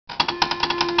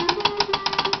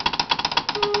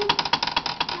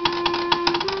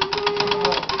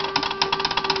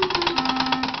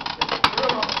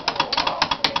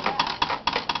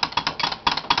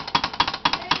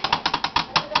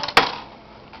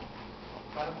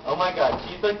my god,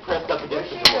 she's like pressed up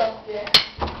against the door.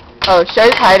 Oh,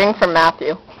 Shay's hiding from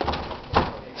Matthew.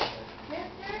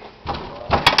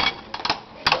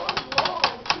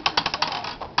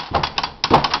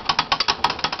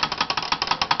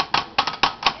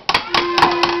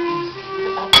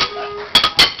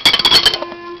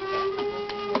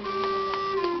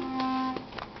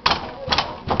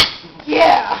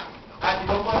 Yeah! Matthew,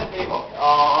 don't go on the table.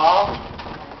 Aww.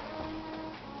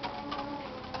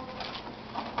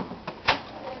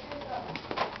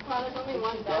 Well, there's only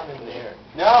one dog. In there.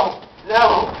 No!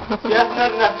 No! She hasn't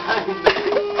had enough time.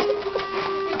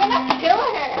 You're gonna kill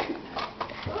her.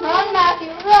 Run,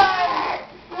 Matthew, run!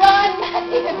 Run,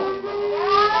 Matthew!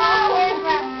 Ah, where's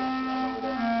Matthew?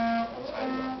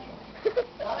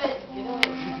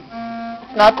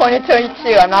 It's not pointed towards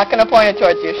you. I'm not going to point it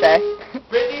towards you, Shay.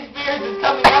 Britney Spears is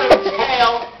coming out of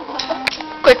jail.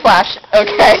 Quick flash.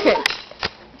 Okay.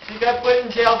 She got put in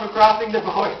jail for crossing the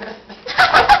border.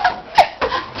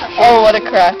 Oh, what a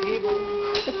crush.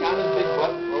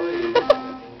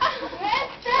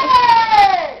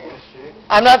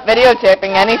 I'm not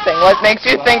videotaping anything. What makes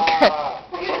you think... Hey,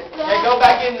 go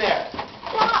back in there.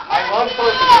 I won't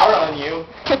close the door on you.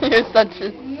 You're such a...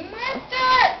 Mister,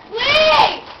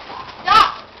 please!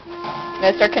 Stop!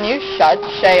 Mister, can you shut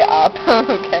Shay up?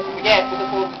 Okay. Yes, with the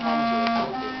full...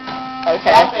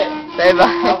 Okay. Say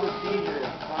bye.